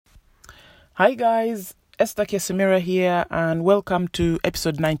Hi guys, Esther Kesimira here and welcome to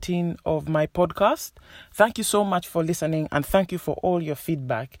episode 19 of my podcast. Thank you so much for listening and thank you for all your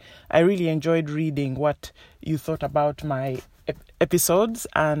feedback. I really enjoyed reading what you thought about my episodes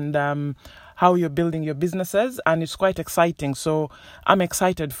and how you're building your businesses, and it's quite exciting. So I'm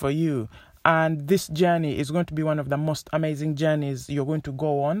excited for you. And this journey is going to be one of the most amazing journeys you're going to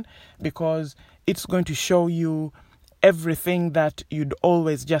go on, because it's going to show you everything that you'd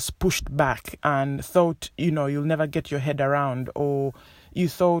always just pushed back and thought, you'll never get your head around, or you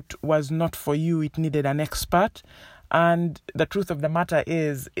thought was not for you, it needed an expert. And the truth of the matter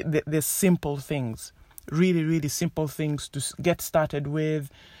is, there's simple things, really, really simple things to get started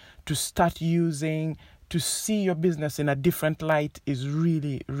with, to start using, to see your business in a different light is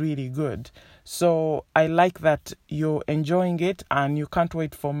really, really good. So I like that you're enjoying it and you can't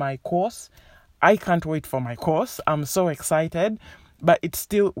wait for my course. I can't wait for my course. I'm so excited, but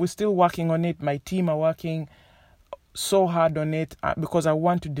we're still working on it. My team are working so hard on it because I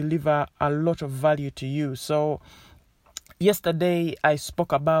want to deliver a lot of value to you. So yesterday I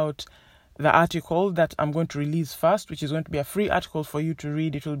spoke about the article that I'm going to release first, which is going to be a free article for you to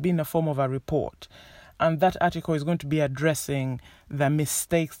read. It will be in the form of a report. And that article is going to be addressing the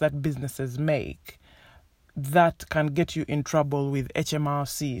mistakes that businesses make that can get you in trouble with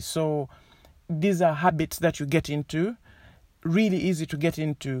HMRC. So these are habits that you get into, really easy to get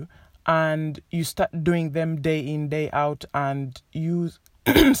into, and you start doing them day in, day out, and you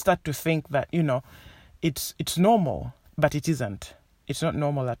start to think that, it's normal, but it isn't. It's not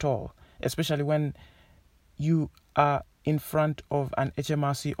normal at all, especially when you are in front of an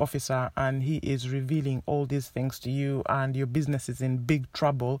HMRC officer and he is revealing all these things to you, and your business is in big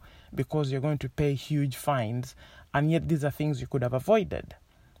trouble because you're going to pay huge fines, and yet these are things you could have avoided.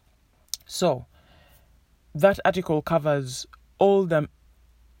 So that article covers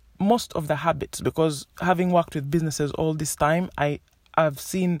most of the habits, because having worked with businesses all this time, I've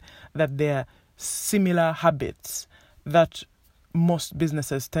seen that there are similar habits that most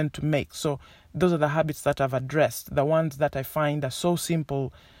businesses tend to make. So those are the habits that I've addressed, the ones that I find are so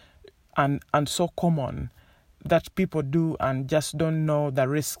simple and so common that people do and just don't know the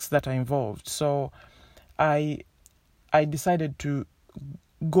risks that are involved. So I decided to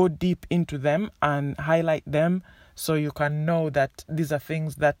go deep into them and highlight them so you can know that these are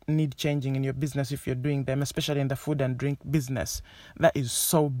things that need changing in your business if you're doing them, especially in the food and drink business. That is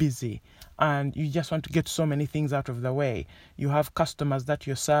so busy and you just want to get so many things out of the way. You have customers that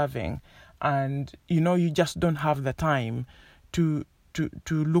you're serving and you just don't have the time to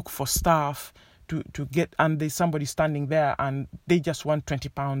look for staff to get, and there's somebody standing there and they just want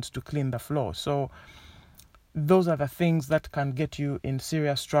 £20 to clean the floor. So those are the things that can get you in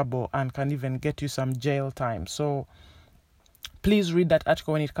serious trouble and can even get you some jail time. So please read that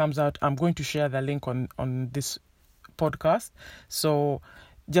article when it comes out. I'm going to share the link on this podcast. So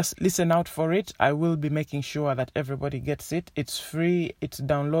just listen out for it. I will be making sure that everybody gets it. It's free, it's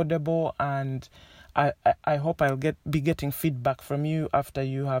downloadable, and I hope I'll be getting feedback from you after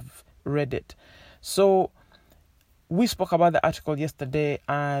you have read it. So we spoke about the article yesterday,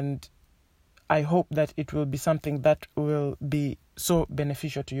 and I hope that it will be something that will be so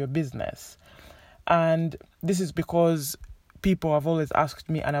beneficial to your business. And this is because people have always asked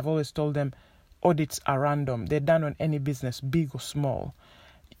me, and I've always told them, audits are random. They're done on any business, big or small.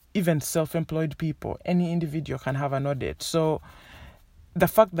 Even self-employed people, any individual can have an audit. So the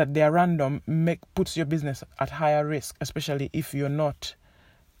fact that they are random puts your business at higher risk, especially if you're not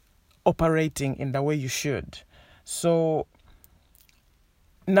operating in the way you should. So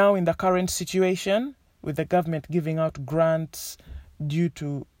now in the current situation, with the government giving out grants due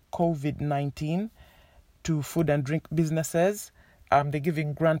to COVID-19 to food and drink businesses, they're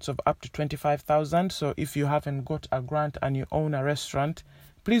giving grants of up to 25,000. So if you haven't got a grant and you own a restaurant,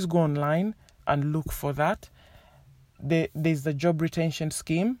 please go online and look for that. There's the job retention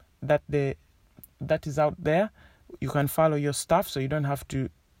scheme that is out there. You can follow your staff, so you don't have to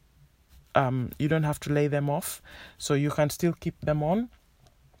lay them off. So you can still keep them on.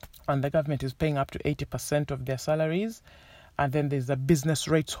 And the government is paying up to 80% of their salaries. And then there's a business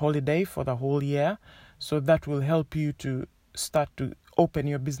rates holiday for the whole year. So that will help you to start to open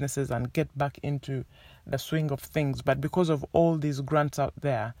your businesses and get back into the swing of things. But because of all these grants out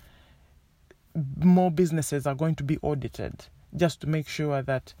there, more businesses are going to be audited just to make sure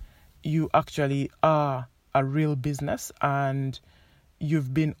that you actually are a real business and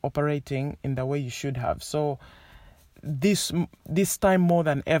you've been operating in the way you should have. So this time more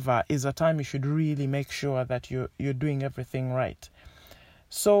than ever is a time you should really make sure that you're doing everything right.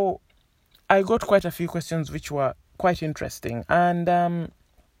 So I got quite a few questions which were quite interesting, and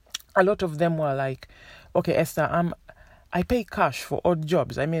a lot of them were like, okay, Esther, I pay cash for odd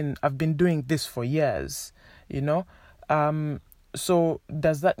jobs. I mean, I've been doing this for years, so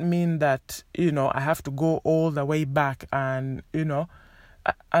does that mean that, I have to go all the way back and,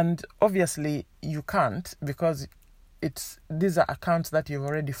 and obviously you can't, because these are accounts that you've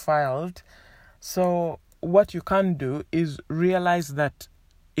already filed. So what you can do is realize that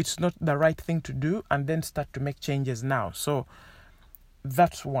it's not the right thing to do and then start to make changes now. So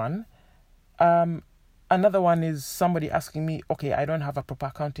that's one. Another one is somebody asking me, okay, I don't have a proper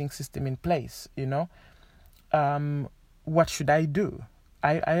accounting system in place, what should I do?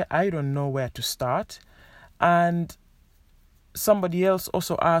 I don't know where to start. And somebody else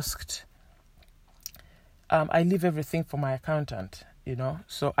also asked, I leave everything for my accountant,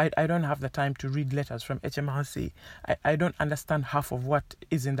 so I don't have the time to read letters from HMRC. I don't understand half of what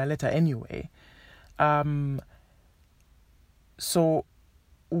is in the letter anyway. So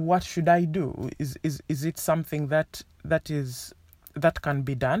what should I do? Is it something that can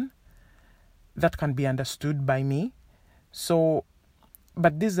be done, that can be understood by me? So,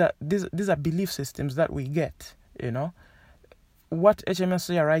 but these are belief systems that we get, What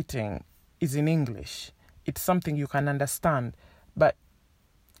HMRC are writing is in English. It's something you can understand, but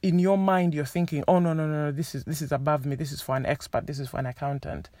in your mind you're thinking, oh no, this is above me. This is for an expert. This is for an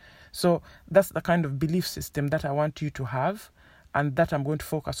accountant. So that's the kind of belief system that I want you to have, and that I'm going to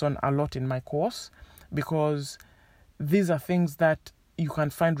focus on a lot in my course, because these are things that you can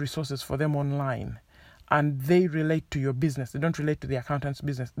find resources for them online, and they relate to your business. They don't relate to the accountant's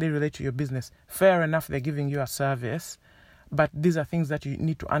business. They relate to your business. Fair enough, they're giving you a service, but these are things that you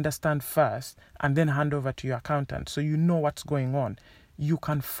need to understand first and then hand over to your accountant, so you know what's going on. You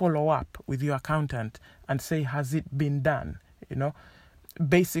can follow up with your accountant and say, has it been done?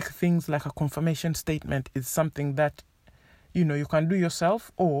 Basic things like a confirmation statement is something that, you can do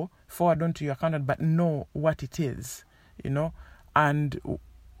yourself or forward on to your accountant, but know what it is, and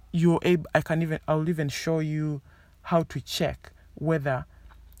I'll even show you how to check whether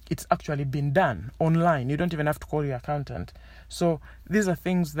it's actually been done online. You don't even have to call your accountant. So these are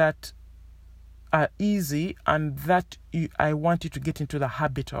things that are easy, and that I want you to get into the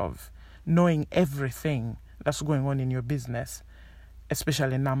habit of knowing everything that's going on in your business,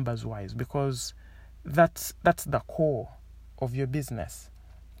 especially numbers wise, because that's the core of your business.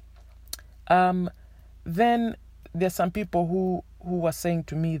 Then there's some people who were saying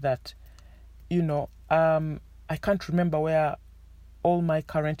to me that, I can't remember where all my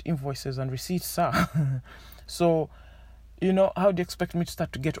current invoices and receipts are. So, how do you expect me to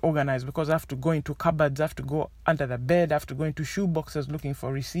start to get organized? Because I have to go into cupboards, I have to go under the bed, I have to go into shoe boxes looking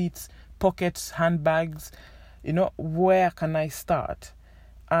for receipts, pockets, handbags. Where can I start?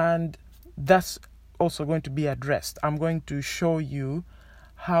 And that's also going to be addressed. I'm going to show you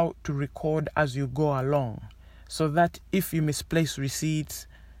how to record as you go along, so that if you misplace receipts,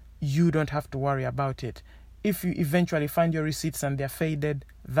 you don't have to worry about it. If you eventually find your receipts and they're faded,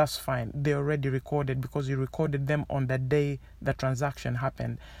 that's fine. They're already recorded because you recorded them on the day the transaction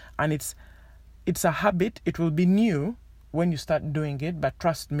happened. And it's a habit. It will be new when you start doing it, but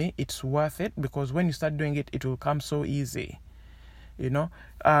trust me, it's worth it, because when you start doing it, it will come so easy.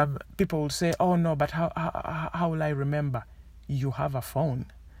 People will say, oh no, but how will I remember? You have a phone.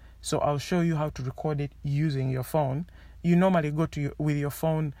 So I'll show you how to record it using your phone. You normally go with your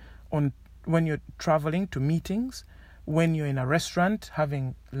phone when you're traveling to meetings, when you're in a restaurant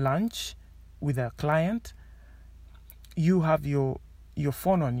having lunch with a client. You have your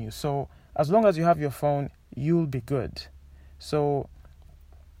phone on you. So as long as you have your phone, you'll be good. So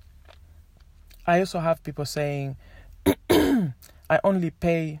I also have people saying, I only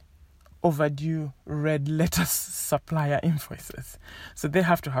pay overdue red letter supplier invoices. So they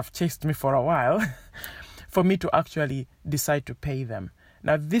have to have chased me for a while for me to actually decide to pay them.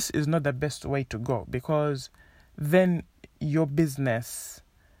 Now, this is not the best way to go, because then your business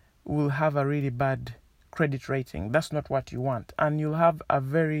will have a really bad credit rating. That's not what you want. And you'll have a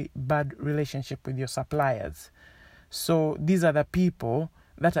very bad relationship with your suppliers. So these are the people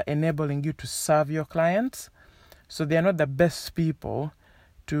that are enabling you to serve your clients. So they are not the best people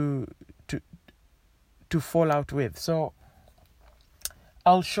to fall out with. So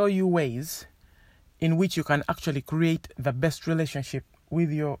I'll show you ways in which you can actually create the best relationship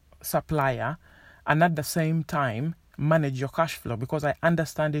with your supplier, and at the same time manage your cash flow, because I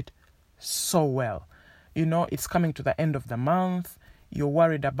understand it so well. It's coming to the end of the month. You're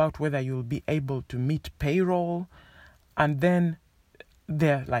worried about whether you'll be able to meet payroll, and then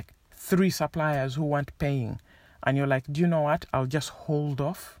there are like 3 suppliers who want paying, and you're like, do you know what? I'll just hold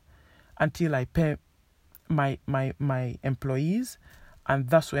off until I pay my employees, And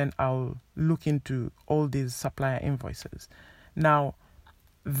that's when I'll look into all these supplier invoices. Now,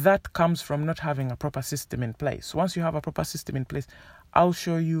 that comes from not having a proper system in place. Once you have a proper system in place, I'll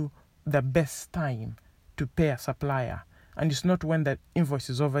show you the best time to pay a supplier. And it's not when the invoice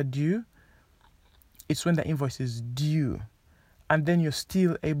is overdue, it's when the invoice is due. And then you're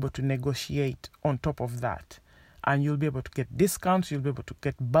still able to negotiate on top of that. And you'll be able to get discounts, you'll be able to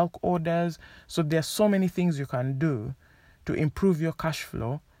get bulk orders. So there's so many things you can do to improve your cash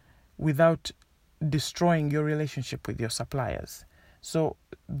flow without destroying your relationship with your suppliers. So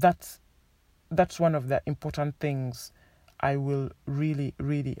that's one of the important things I will really,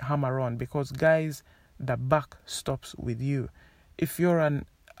 really hammer on, because guys, the buck stops with you. If you're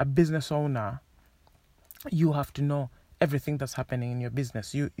a business owner, you have to know everything that's happening in your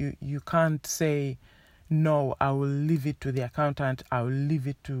business. You can't say, no, I will leave it to the accountant, I will leave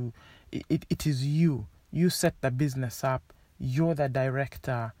it to... It is you. You set the business up. You're the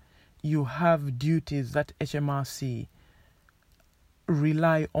director. You have duties that HMRC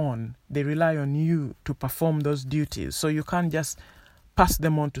rely on. They rely on you to perform those duties. So you can't just pass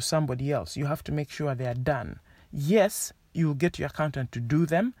them on to somebody else. You have to make sure they are done. Yes, you'll get your accountant to do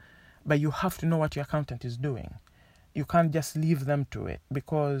them, but you have to know what your accountant is doing. You can't just leave them to it,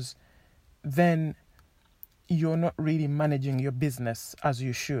 because then you're not really managing your business as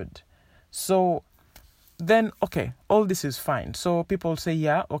you should. So then, okay, all this is fine. So people say,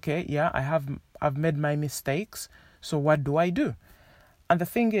 I've made my mistakes. So what do I do? And the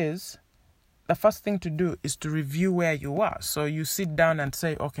thing is, the first thing to do is to review where you are. So you sit down and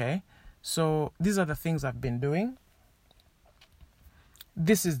say, okay, so these are the things I've been doing.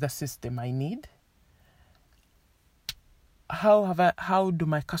 This is the system I need. How do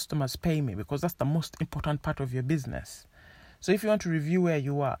my customers pay me? Because that's the most important part of your business. So if you want to review where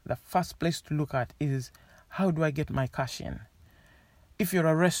you are, the first place to look at is, how do I get my cash in? If you're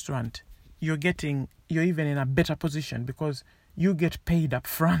a restaurant, you're even in a better position because you get paid up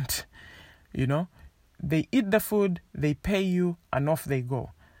front. They eat the food, they pay you, and off they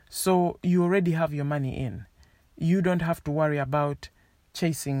go. So you already have your money in. You don't have to worry about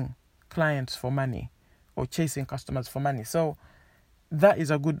chasing clients for money or chasing customers for money. So that is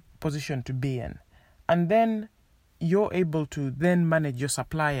a good position to be in. And then you're able to then manage your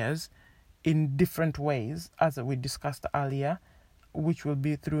suppliers in different ways, as we discussed earlier, which will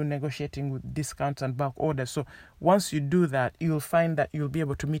be through negotiating with discounts and bulk orders. So once you do that, you'll find that you'll be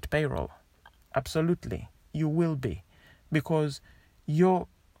able to meet payroll. Absolutely, you will be, because you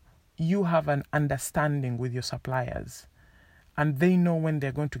have an understanding with your suppliers, and they know when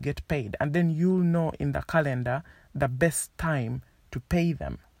they're going to get paid, and then you'll know in the calendar the best time to pay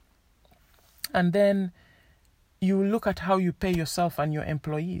them. And then you look at how you pay yourself and your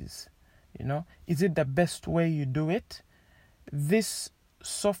employees. Is it the best way you do it? This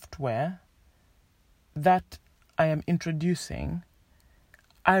software that I am introducing,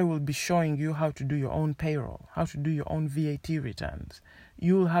 I will be showing you how to do your own payroll, how to do your own VAT returns.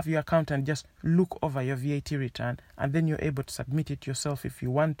 You'll have your accountant just look over your VAT return, and then you're able to submit it yourself if you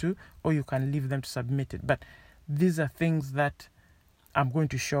want to, or you can leave them to submit it. But these are things that I'm going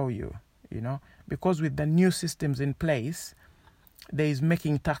to show you, because with the new systems in place, there is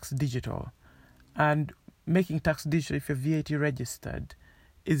Making Tax Digital. And Making Tax Digital, if you're VAT registered,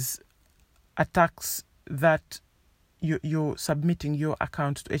 is a tax that you're submitting your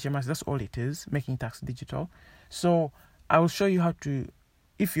account to HMRC. That's all it is, Making Tax Digital. So I will show you how to,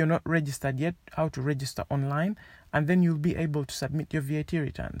 if you're not registered yet, how to register online, and then you'll be able to submit your VAT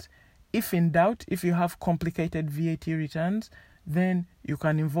returns. If in doubt, if you have complicated VAT returns, then you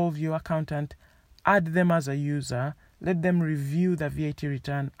can involve your accountant, add them as a user, let them review the VAT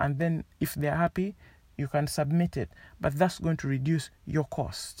return, and then if they're happy, you can submit it. But that's going to reduce your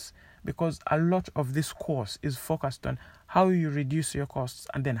costs, because a lot of this course is focused on how you reduce your costs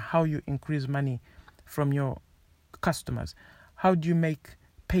and then how you increase money from your customers. How do you make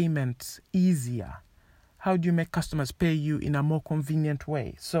payments easier? How do you make customers pay you in a more convenient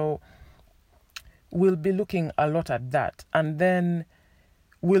way? So we'll be looking a lot at that. And then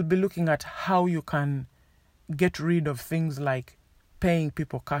we'll be looking at how you can get rid of things like paying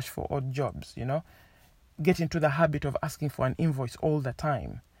people cash for odd jobs, get into the habit of asking for an invoice all the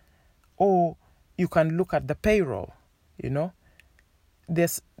time. Or you can look at the payroll, you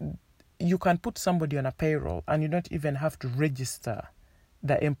can put somebody on a payroll and you don't even have to register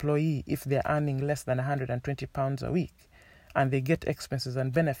the employee if they're earning less than £120 a week and they get expenses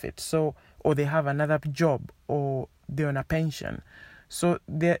and benefits. So, or they have another job, or they're on a pension. So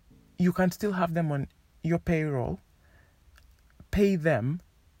you can still have them on your payroll, pay them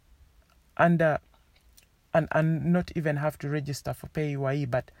under and not even have to register for PAYE,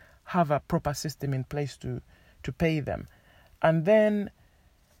 but have a proper system in place to pay them. And then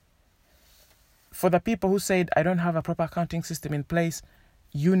for the people who said, I don't have a proper accounting system in place,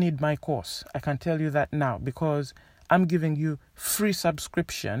 you need my course. I can tell you that now, because I'm giving you free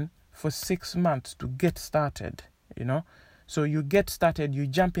subscription for 6 months to get started, So you get started, you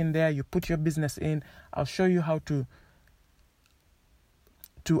jump in there, you put your business in. I'll show you how to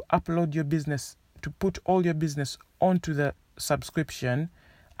upload your business, to put all your business onto the subscription,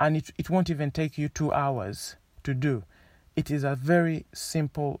 and it won't even take you 2 hours to do. It is a very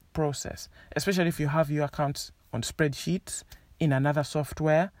simple process, especially if you have your accounts on spreadsheets in another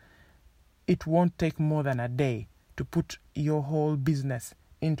software. It won't take more than a day to put your whole business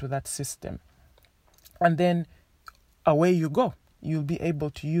into that system. And then away you go. You'll be able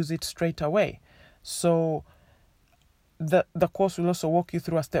to use it straight away. So the course will also walk you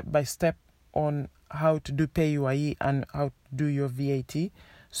through a step-by-step on how to do PAYE and how to do your VAT.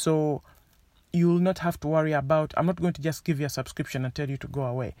 So you will not have to worry about, I'm not going to just give you a subscription and tell you to go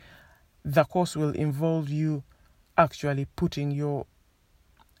away. The course will involve you actually putting your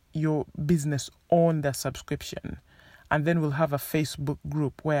business on the subscription. And then we'll have a Facebook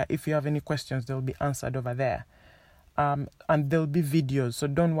group where if you have any questions, they'll be answered over there. And there'll be videos. So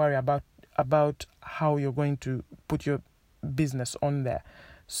don't worry about how you're going to put your business on there.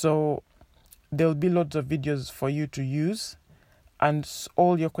 So there'll be lots of videos for you to use, and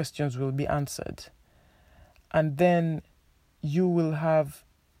all your questions will be answered. And then you will have,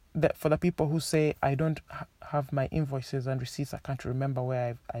 for the people who say, I don't have my invoices and receipts, I can't remember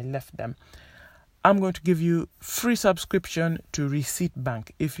where I left them, I'm going to give you free subscription to Receipt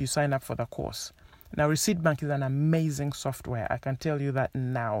Bank if you sign up for the course. Now, Receipt Bank is an amazing software. I can tell you that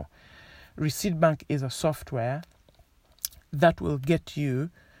now. Receipt Bank is a software that will get you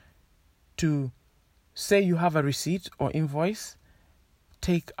to, say you have a receipt or invoice,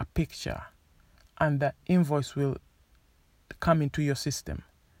 take a picture, and the invoice will come into your system.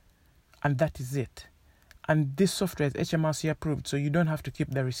 And that is it. And this software is HMRC approved, so you don't have to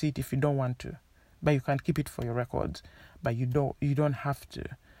keep the receipt if you don't want to. But you can keep it for your records, but you don't have to.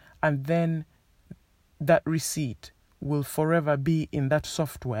 And then that receipt will forever be in that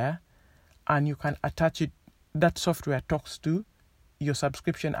software, and you can attach it. That software talks to your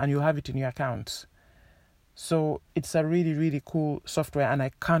subscription, and you'll have it in your accounts. So it's a really, really cool software, and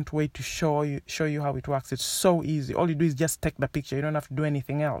I can't wait to show you how it works. It's so easy. All you do is just take the picture. You don't have to do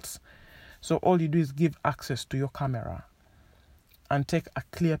anything else. So all you do is give access to your camera and take a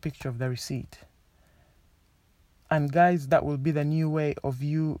clear picture of the receipt. And guys, that will be the new way of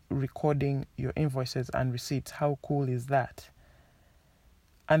you recording your invoices and receipts. How cool is that?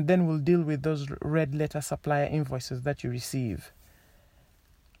 And then we'll deal with those red letter supplier invoices that you receive.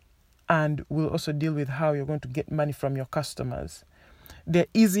 And we'll also deal with how you're going to get money from your customers. There are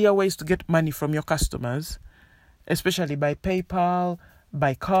easier ways to get money from your customers, especially by PayPal,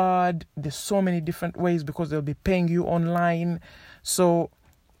 by card. There's so many different ways because they'll be paying you online. So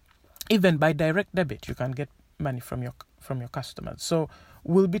even by direct debit, you can get money from your customers. So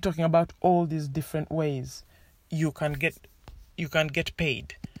we'll be talking about all these different ways you can get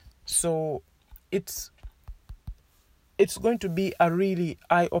paid. So it's going to be a really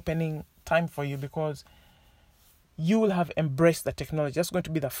eye-opening time for you, because you will have embraced the technology. That's going to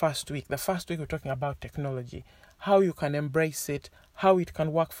be the first week. The first week we're talking about technology, how you can embrace it, how it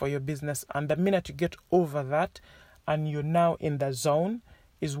can work for your business. And the minute you get over that and you're now in the zone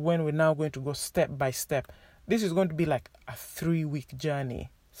is when we're now going to go step by step. This is going to be like a 3-week journey,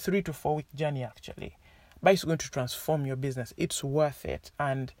 3 to 4 week journey actually. But it's going to transform your business. It's worth it.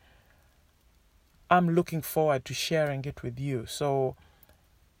 And I'm looking forward to sharing it with you. So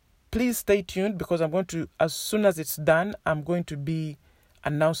please stay tuned, because I'm going to, as soon as it's done, I'm going to be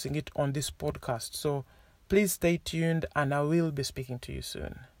announcing it on this podcast. So please stay tuned, and I will be speaking to you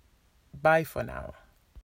soon. Bye for now.